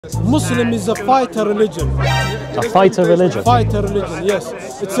Muslim is a fighter religion. A fighter religion? Fighter religion, yes.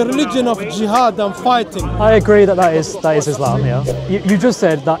 It's a religion of jihad and fighting. I agree that that is Islam, yeah. You just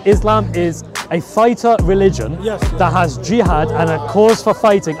said that Islam is a fighter religion, yes, that has jihad and a cause for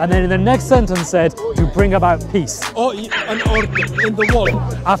fighting, and then in the next sentence said to bring about peace. Or an order in the world.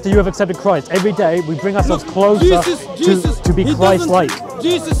 After you have accepted Christ, every day we bring ourselves closer to be Christ-like.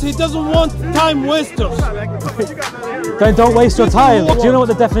 Jesus, he doesn't want time wasters. Then don't waste your time. Do you know what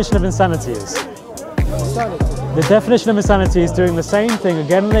the definition of insanity is? Insanity. The definition of insanity is doing the same thing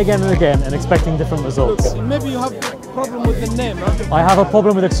again and again and again and expecting different results. Look, maybe you have a problem with the name, huh? I have a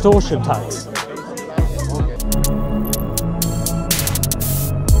problem with extortion tax.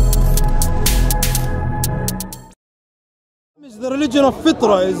 It's the religion of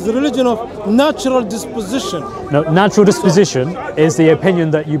fitra, it's the religion of natural disposition. No, natural disposition is the opinion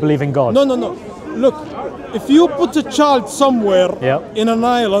that you believe in God. No. Look, if you put a child somewhere in an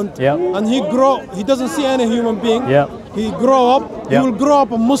island and he doesn't see any human being, he grow up, he will grow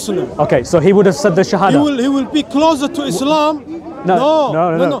up a Muslim. Okay, so he would have said the Shahada. He will be closer to Islam.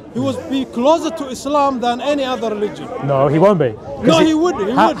 No. He will be closer to Islam than any other religion. No, he won't be. No, he would.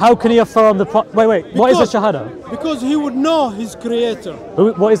 How can he affirm the... Wait, what is the Shahada? Because he would know his creator.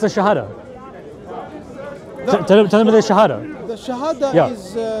 What is the Shahada? Tell me the Shahada. The Shahada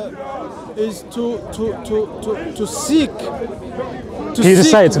is to seek. Can you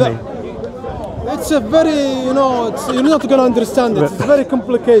just say it to me? It's a very, you're not going to understand it. It's very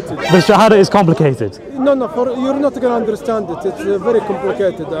complicated. The Shahada is complicated. No, you're not going to understand it. It's very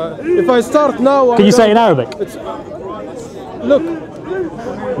complicated. If I start now... Can you say it in Arabic? Look,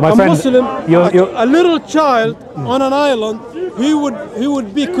 my friend, Muslim, a little child on an island, he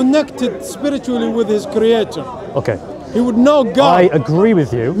would be connected spiritually with his creator. Okay. He would know God. I agree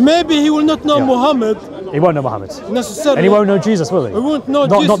with you. Maybe he will not know Muhammad. He won't know Muhammad. Necessarily. And he won't know Jesus, will he? He won't know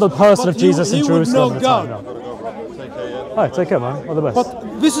Jesus. Not the person of Jesus in Jerusalem. He would know God. Alright, take care, man. All the best.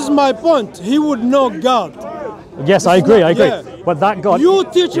 But this is my point. He would know God. Yes, I agree. But that God... You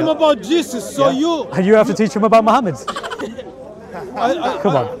teach him about Jesus, so you... And you have to teach him about Muhammad.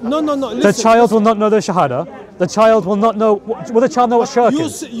 Come on. No. Listen, the child will not know the Shahada. The child will not know... Will the child know what shirk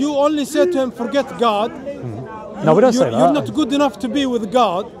is? You only say to him, forget God. No, we don't say that. You're not good enough to be with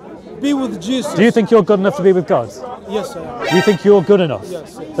God. Be with Jesus. Do you think you're good enough to be with God? Yes, I am. You think you're good enough?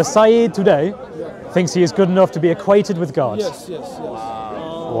 Yes. The Sayyid today thinks he is good enough to be equated with God. Yes.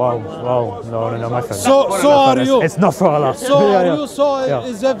 Wow. No, my friend. So are you. It's not for Allah. So are you, so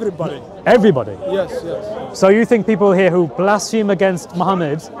is everybody. Everybody? Yes. So you think people here who blaspheme against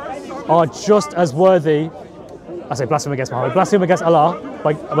Muhammad are just as worthy, I say blaspheme against Muhammad, blaspheme against Allah,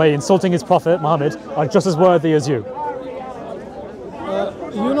 by insulting his prophet, Muhammad, are just as worthy as you?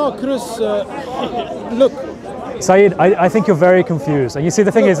 Chris, look. Saeed, I think you're very confused. And you see,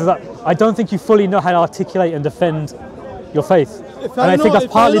 the thing is that I don't think you fully know how to articulate and defend your faith. I think that's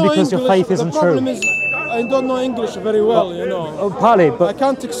partly because your faith isn't true. The problem is I don't know English very well, Partly, but... I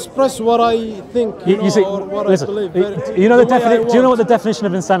can't express what I think, or what I believe. Do you know what the definition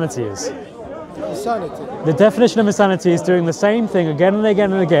of insanity is? Insanity? The definition of insanity is doing the same thing again and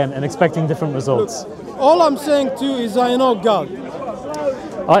again and again and expecting different results. Look, all I'm saying to you is I know God.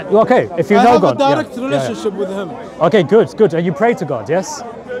 Okay, if you know God. I have a direct relationship with Him. Okay, good. And you pray to God, yes?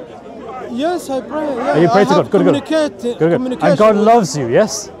 Yes, I pray. You pray to God. Good. And God loves you,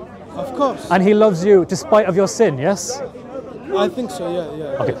 yes? Of course. And He loves you despite of your sin, yes? I think so,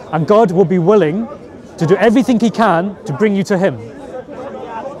 yeah. Okay, and God will be willing to do everything He can to bring you to Him.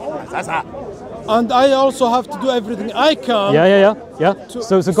 And I also have to do everything I can. Yeah.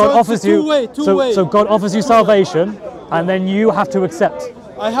 So God offers you. So God offers you salvation, and then you have to accept.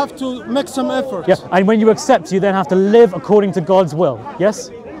 I have to make some effort. Yeah, and when you accept, you then have to live according to God's will. Yes.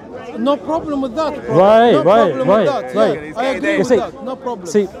 No problem with that. Right. Yeah, I agree with that. No problem.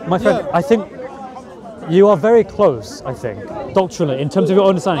 See, my friend, I think you are very close. I think doctrinally, in terms of your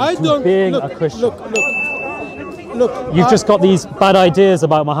understanding, to being a Christian. Look. You've just got these bad ideas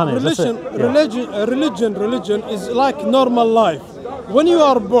about Muhammad. Religion is like normal life. When you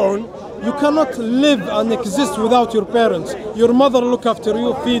are born, you cannot live and exist without your parents. Your mother look after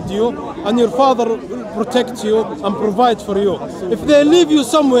you, feed you, and your father protect you and provide for you. If they leave you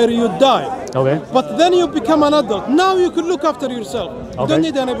somewhere, you die. Okay. But then you become an adult. Now you could look after yourself. You don't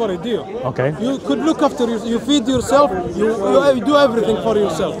need anybody, do you? Okay. You could look after yourself. You feed yourself. You do everything for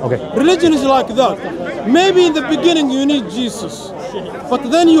yourself. Okay. Religion is like that. Maybe in the beginning you need Jesus, but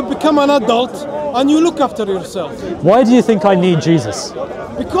then you become an adult and you look after yourself. Why do you think I need Jesus?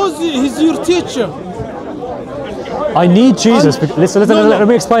 Because He's your teacher. I need Jesus. Listen, let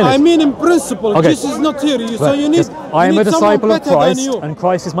me explain it. I mean, in principle, Okay. Jesus is not here. So you need. Yes, I am you a need someone disciple of better than Christ, you. and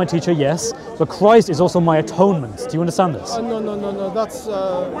Christ is my teacher, yes. But Christ is also my atonement. Do you understand this? No. That's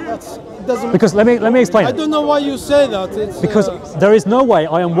doesn't. Because let me explain I it. don't know why you say that. It's, Because there is no way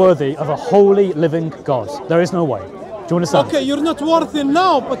I am worthy of a holy, living God. There is no way. Do you understand? okay, you're not worthy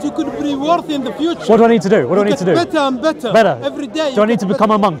now, but you could be worthy in the future. What do I need to do? What do I need to do? Better and better. Better. Every day. Do I need to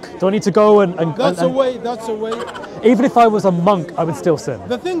become a monk? Do I need to go and That's a way. That's a way. even if I was a monk, I would still sin.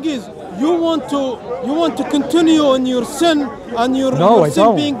 The thing is, you want to continue in your sin, and your No, I sin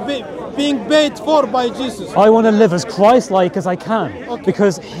don't. being paid for by Jesus. I want to live as Christ-like as I can, Okay.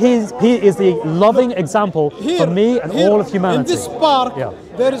 because He is the loving example for me and all of humanity. In this park, Yeah.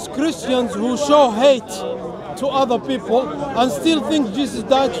 there is Christians who show hate to other people and still think Jesus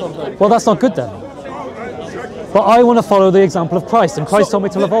died for them. Well, that's not good then. But I want to follow the example of Christ, and Christ told me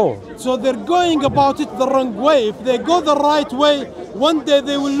to love all. So they're going about it the wrong way. If they go the right way, one day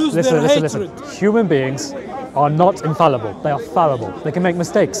they will lose their hatred. Listen. Human beings are not infallible. They are fallible. They can make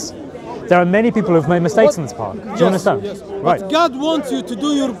mistakes. There are many people who've made mistakes in this park. Do you understand? Yes. Right. But God wants you to do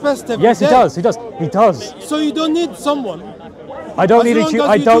your best every Yes, He day. does. He does. He does. So you don't need someone. I don't As need long as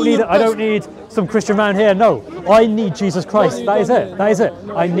I you don't do need. your I don't best. need some Christian man here. No, I need Jesus Christ. you That is don't it. need- That is it.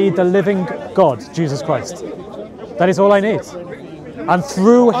 I need the living God, Jesus Christ. That is all I need. And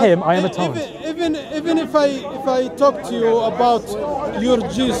through Him, I am atoned. Even if I talk to you about your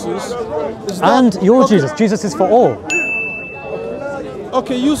Jesus, is that- And your okay, Jesus. Jesus is for all.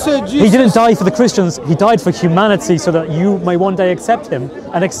 Okay, you say Jesus. He didn't die for the Christians. He died for humanity, so that you may one day accept Him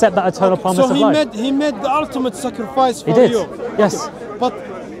and accept that eternal promise So of he life. made the ultimate sacrifice for He did. you. Yes. But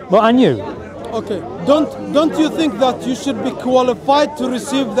Well, and you. okay, don't you think that you should be qualified to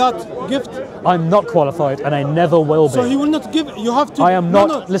receive that gift? I'm not qualified, and I never will be. So he will not give. You have to. I am no,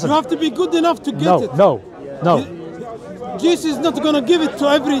 not- No, listen. You have to be good enough to get No, it. no. Jesus is not going to give it to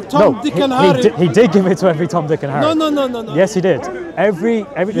every No, Tom, Dick, and Harry. he did give it to every Tom, Dick, and Harry. No. Yes, he did. Every.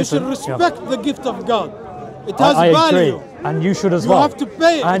 You listen, should respect the gift of God. It has I value. agree, and you should as You well. have to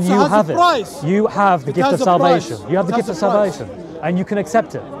pay it. and It you has a have it. price. You have the It gift has of a price. salvation. You have the It gift has of a price. salvation, and you can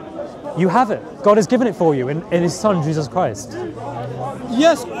accept it. You have it. God has given it for you in His Son Jesus Christ.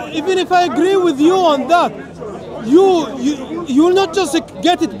 Yes, even if I agree with you on that, you will not just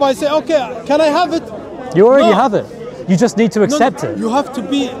get it by saying, okay, can I have it? You already No. have it. You just need to No, accept it. You have to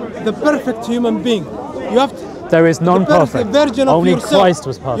be the perfect human being. You have to. There is none perfect. Version of Only yourself. Christ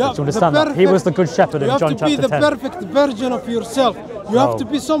was perfect. Yeah, Do you understand that? He was the good shepherd in You have John to chapter be the 10. perfect version of yourself. You have No. to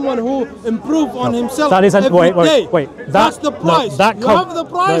be someone who improve on himself That isn't. every day. Wait. That's the price. that you com- have the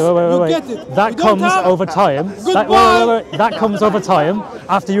price. Wait. You get it. That You don't comes have- over time. That, Goodbye. wait. That comes over time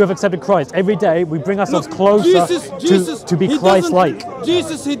after you have accepted Christ. Every day we bring ourselves Look, closer Jesus, to be he Christ-like. doesn't-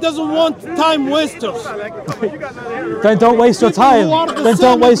 Jesus, he doesn't want time wasters. Then don't waste your People time. who are the Then same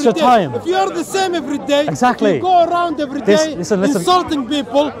don't waste your every day. time. If you are the same every day, Exactly. you go around every This- day listen. insulting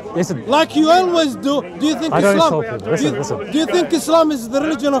people Listen. like you always do. Do you think I don't Islam? insult people. Listen. Do you think Islam is the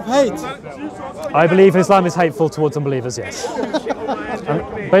religion of hate? I believe Islam is hateful towards unbelievers. Yes.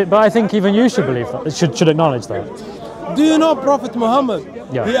 But I think even you should believe that. Should acknowledge that. Do you know Prophet Muhammad?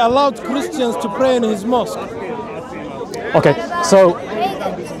 Yeah. He allowed Christians to pray in his mosque. Okay, so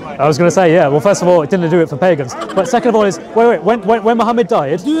I was going to say, yeah. Well, first of all, it didn't do it for pagans. But second of all, is wait. When Muhammad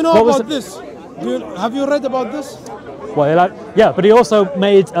died, Do you know what was about this? Have you read about this? Well, yeah, but he also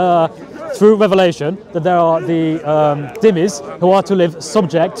made through revelation that there are the dhimmis who are to live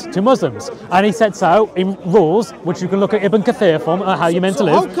subject to Muslims, and he sets out in rules which you can look at Ibn Kathir from how you're meant to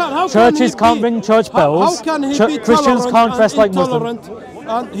live. How Churches he can't be- ring church bells. How can he be Christians tolerant can't and dress like Muslims. intolerant?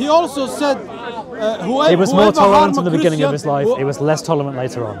 And he also said, whoever, He was more whoever tolerant harm in the a beginning of his Christian- life. He was less tolerant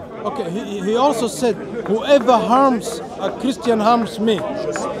later on. Okay, he also said, whoever harms a Christian harms me.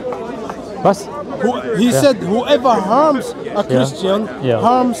 What? He said, whoever harms a Christian Yeah.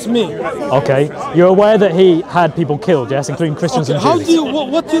 harms me. Okay, you're aware that he had people killed, yes, including Christians Okay, and how Jews. do you,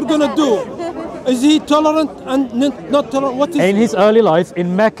 what you're gonna do? Is he tolerant and not tolerant? What is In his early life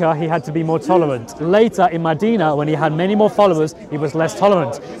in Mecca, he had to be more tolerant. Later in Medina, when he had many more followers, he was less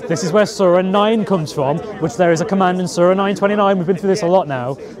tolerant. This is where Surah 9 comes from, which there is a command in Surah 9:29. We've been through this a lot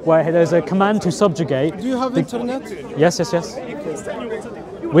now, where there's a command to subjugate. Do you have internet? Yes.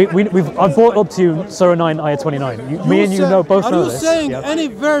 I've brought up to you Surah 9, ayah 29. Me and you both know this. Are you saying Yeah. any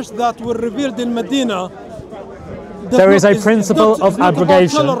verse that were revealed in Medina? There is a principle of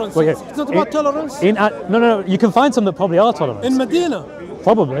abrogation. Wait, it's not about tolerance. No. You can find some that probably are tolerant. In Medina.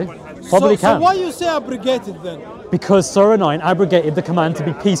 Probably So can. why you say abrogated then? Because Surah 9 abrogated the command to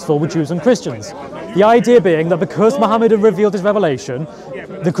be peaceful with Jews and Christians. The idea being that because Muhammad had revealed his revelation,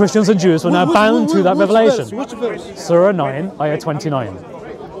 the Christians and Jews were now bound to that revelation. Which verse? Surah 9, ayah 29.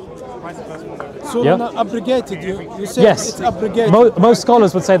 So Yeah. abrogated, you say Yes. it's abrogated. Most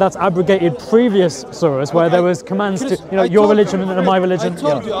scholars would say that's abrogated previous surahs where there was commands to, your religion and my religion.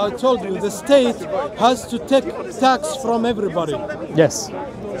 I told you, the state has to take tax from everybody. Yes.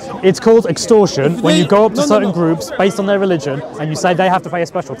 It's called extortion when you go up to certain groups based on their religion and you say they have to pay a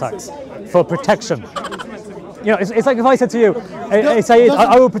special tax for protection. You know, it's like if I said to you,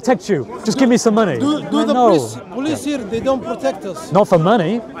 I will protect you, just give me some money. Do the police here, they don't protect us? Not for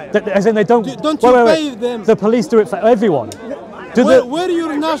money, as in they don't. Don't you pay them? The police do it for everyone. Where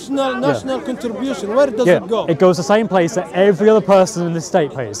your national contribution, where does it go? It goes the same place that every other person in the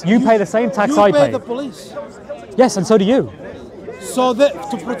state pays. You pay the same tax I You pay. pay the police. Yes, and so do you. So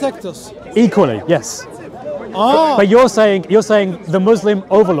that to protect us. Equally, yes. Ah. But you're saying the Muslim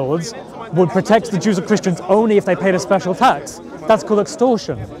overlords would protect the Jews and Christians only if they paid a special tax. That's called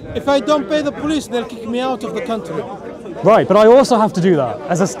extortion. If I don't pay the police, they'll kick me out of the country. Right, but I also have to do that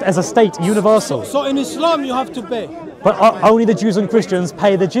as a state, universal. So in Islam, you have to pay. But only the Jews and Christians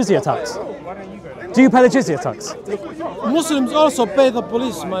pay the jizya tax. Do you pay the jizya tax? Muslims also pay the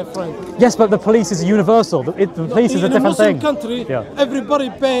police, my friend. Yes, but the police is universal. The police is a different thing. In a Muslim country, everybody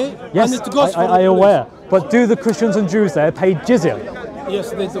pay, yes, and it goes for the I am police. aware. But do the Christians and Jews there pay jizya?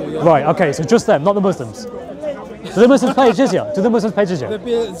 Yes, they do. Yeah. Right, okay, so just them, not the Muslims. Do the Muslims pay jizya? Do the Muslims pay jizya? They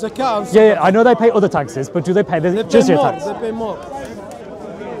pay zakah. Yeah, I know they pay other taxes, but do they pay the jizya tax? They pay more.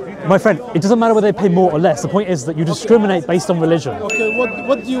 My friend, it doesn't matter whether they pay more or less. The point is that you discriminate based on religion. Okay,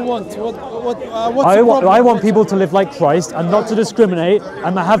 what do you want? What's I want people to live like Christ and not to discriminate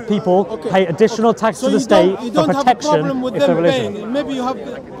and to have people pay additional tax to the state for protection if they're religious. Maybe you have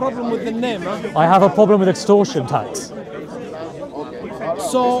a problem with the name, huh? I have a problem with extortion tax.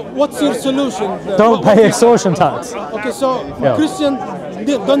 So what's your solution? Don't pay extortion tax. Okay, so Christians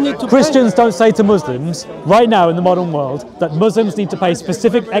don't need to Christians don't say to Muslims, right now in the modern world, that Muslims need to pay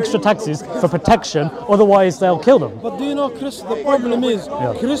specific extra taxes for protection, otherwise they'll kill them. But do you know, Chris, the problem is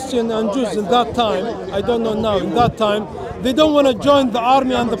Christians and Jews in that time, I don't know now, in that time, they don't want to join the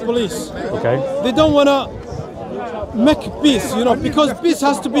army and the police. Okay. They don't want to make peace, because peace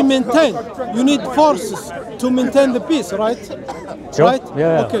has to be maintained. You need forces to maintain the peace, right? Sure. Right?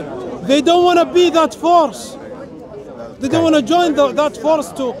 Yeah. Okay. They don't want to be that force. They don't want to join that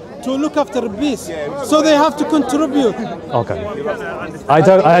force to look after peace. So they have to contribute. Okay. I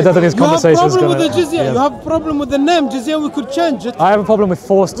don't think this conversation is going to... You have a problem with the jizya. You have a problem with the name jizya. We could change it. I have a problem with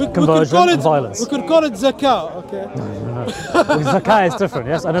forced conversion and violence. We could call it zakah, okay? Zakah is different,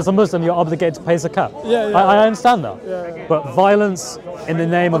 yes? And as a Muslim, you're obligated to pay zakah. Yeah. I understand that. Yeah. But violence in the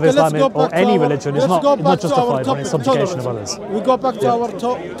name of Islam or any religion is not justified when it's subjugation of others. We go back to our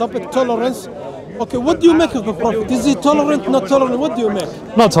topic, tolerance. Okay, what do you make of the Prophet? Is he tolerant, not tolerant? What do you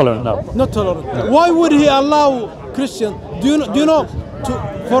make? Not tolerant, no. Not tolerant. No. Why would he allow Christian? Do you know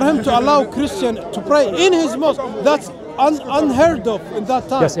for him to allow Christian to pray in his mosque? That's unheard of in that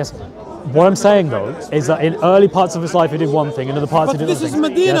time. Yes. What I'm saying though is that in early parts of his life he did one thing, in other parts he did another thing.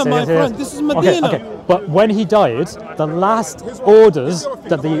 But this is Medina, my friend. This is Medina. Okay. But when he died, the last orders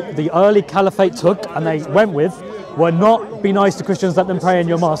that the early caliphate took and they went with were not be nice to Christians, let them pray in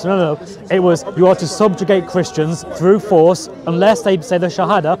your mosque. No. It was you are to subjugate Christians through force unless they say the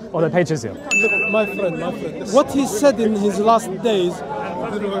Shahada or they pay jizya. Look, my friend, what he said in his last days,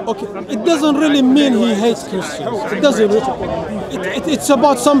 okay, it doesn't really mean he hates Christians. It doesn't. It's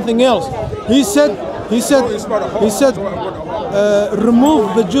about something else. He said,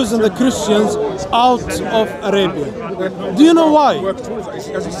 remove the Jews and the Christians out of Arabia. Do you know why?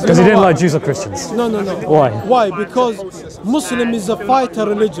 Because he didn't like Jews or Christians. No. Why? Why? Because Muslim is a fighter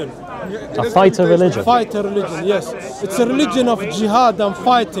religion. A fighter religion? Fighter religion, yes. It's a religion of jihad and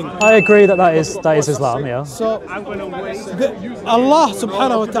fighting. I agree that is Islam, yeah. So, Allah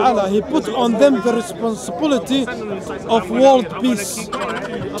subhanahu wa ta'ala, He put on them the responsibility of world peace,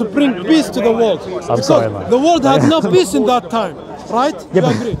 to bring peace to the world. I'm sorry, man. The world had no peace in that time, right? Yeah,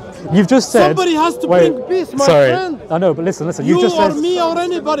 you agree? You've just said... Somebody has to bring peace, my friend. I know, but listen. You just or said, me or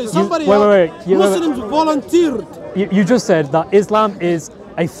anybody, somebody Muslims volunteered. You just said that Islam is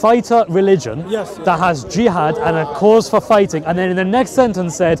a fighter religion that has jihad and a cause for fighting, and then in the next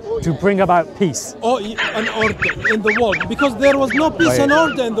sentence said to bring about peace. Or an order in the world, because there was no peace and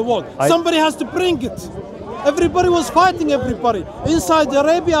order in the world. Somebody has to bring it. Everybody was fighting everybody, inside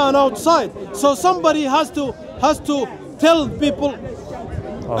Arabia and outside. So somebody has to tell people,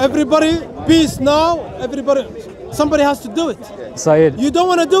 everybody, peace now, everybody, somebody has to do it. You don't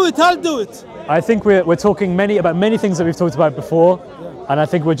want to do it, I'll do it. I think we're talking about many things that we've talked about before. and I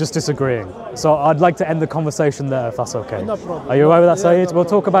think we're just disagreeing. So I'd like to end the conversation there, if that's okay. No problem. Are you alright with that, Saeed? We'll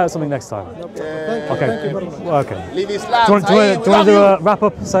talk about something next time. No problem. Okay. Thank you very much. Okay. Leave Islam. Do you want to do a wrap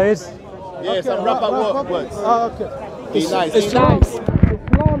up, Saeed? Yes, some wrap up words. Okay. Be nice. Islam is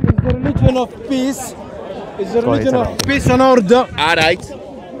the religion of peace. It's the religion tell of peace and order. Alright.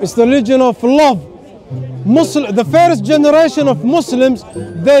 It's the religion of love. The first generation of Muslims,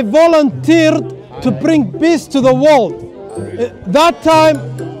 they volunteered to bring peace to the world. That time,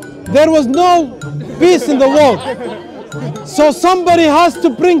 there was no peace in the world. So somebody has to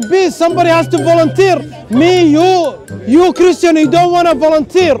bring peace, somebody has to volunteer. Me, you Christian, you don't want to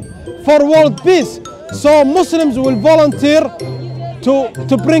volunteer for world peace. So Muslims will volunteer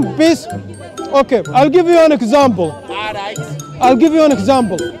to bring peace. Okay, I'll give you an example. Alright. I'll give you an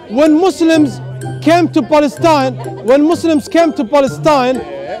example. When Muslims came to Palestine,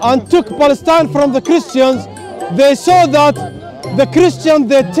 and took Palestine from the Christians, they saw that the Christians,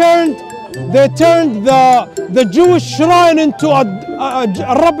 they turned the Jewish shrine into a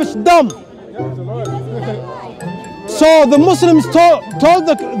rubbish dump. So the Muslims told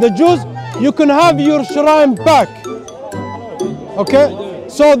the Jews, you can have your shrine back. Okay?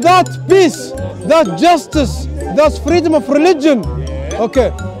 So that peace, that justice, that's freedom of religion.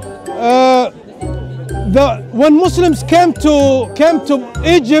 Okay. When Muslims came to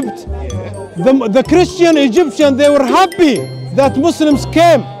Egypt, the Christian Egyptians, they were happy that Muslims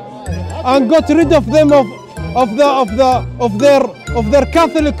came and got rid of them of their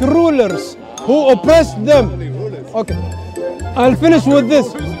Catholic rulers who oppressed them. Okay. I'll finish with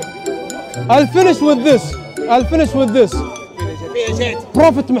this.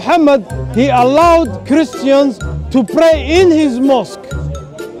 Prophet Muhammad, he allowed Christians to pray in his mosque.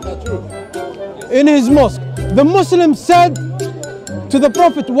 In his mosque. The Muslims said to the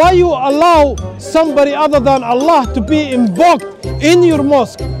Prophet, why you allow somebody other than Allah to be invoked in your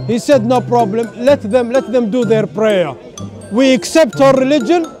mosque? He said, no problem, let them do their prayer. We accept our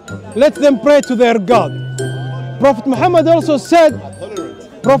religion, let them pray to their God. Prophet Muhammad also said,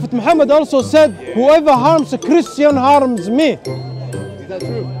 whoever harms a Christian harms me. Is that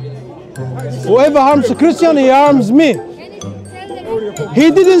true? Whoever harms a Christian, he harms me. He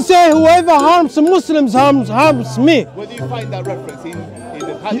didn't say whoever harms Muslims harms me. Where do you find that reference? In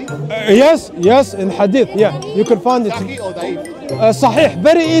the hadith? Yes, in hadith, yeah. You can find it. Sahih or Da'if? Sahih,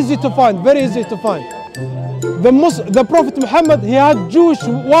 very easy to find. The Prophet Muhammad, he had Jewish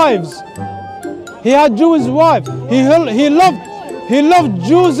wives. He loved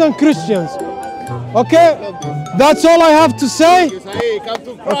Jews and Christians. Okay? That's all I have to say. Sahih, come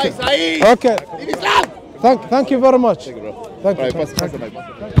to Christ, Sahih. Okay. In Islam. Thank you very much. Thank you, bro. Thank you. All right, pass the mic. All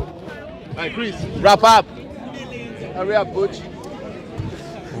right, Chris, wrap up. Hurry up, Butch.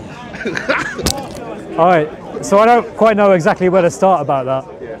 All right, so I don't quite know exactly where to start about that.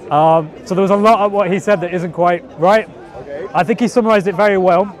 So there was a lot of what he said that isn't quite right. Okay. I think he summarized it very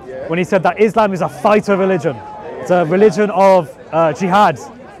well when he said that Islam is a fighter religion. It's a religion of jihad.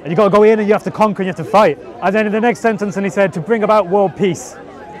 And you've got to go in and you have to conquer and you have to fight. And then in the next sentence, and he said, to bring about world peace.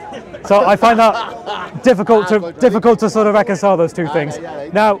 So I find that difficult to sort of reconcile those two things.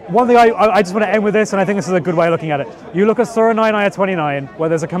 Now, one thing I just want to end with this, and I think this is a good way of looking at it. You look at Surah 9, Ayah 29, where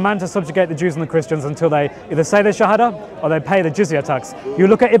there's a command to subjugate the Jews and the Christians until they either say their Shahada or they pay the jizya tax. You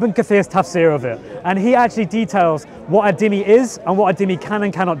look at Ibn Kathir's tafsir of it, and he actually details what a dhimmi is and what a dhimmi can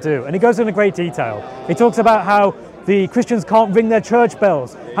and cannot do. And he goes into great detail. He talks about how the Christians can't ring their church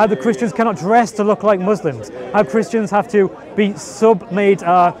bells, how the Christians cannot dress to look like Muslims, how Christians have to be made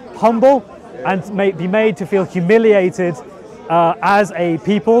humble and be made to feel humiliated as a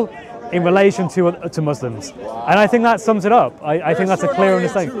people in relation to Muslims. And I think that sums it up. I think that's a clear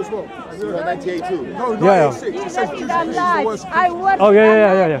understanding. Surah 98 too. No, Yeah. 96. It says Jesus was Oh,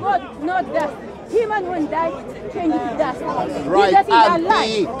 yeah. Not that. Human when died, change to dust. Right, Jesus is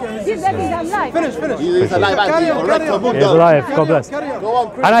Auntie. alive. Jesus is alive. Finish. He is alive, Auntie. Correct, He is Mundo. alive, God bless. Go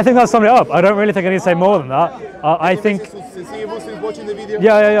on, Chris. And I think that sums it up. I don't really think I need to say more than that. I think, Sincere Muslims watching the video?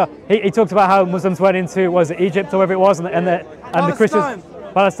 yeah. He talked about how Muslims went into, was it Egypt or wherever it was, and the Christians,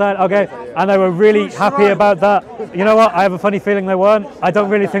 Palestine, okay, and they were really happy about that. You know what, I have a funny feeling they weren't. I don't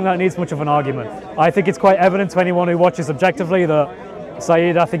really think that needs much of an argument. I think it's quite evident to anyone who watches objectively that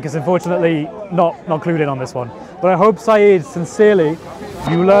Saeed, I think, is unfortunately not clued in on this one. But I hope, Saeed, sincerely,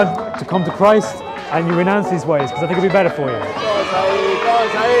 you learn to come to Christ and you renounce these ways, because I think it'll be better for you. Go on,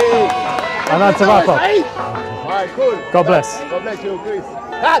 Saeed. And that's a wrap up. All right, cool. God bless. God bless you, Chris.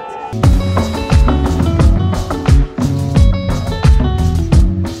 Cut.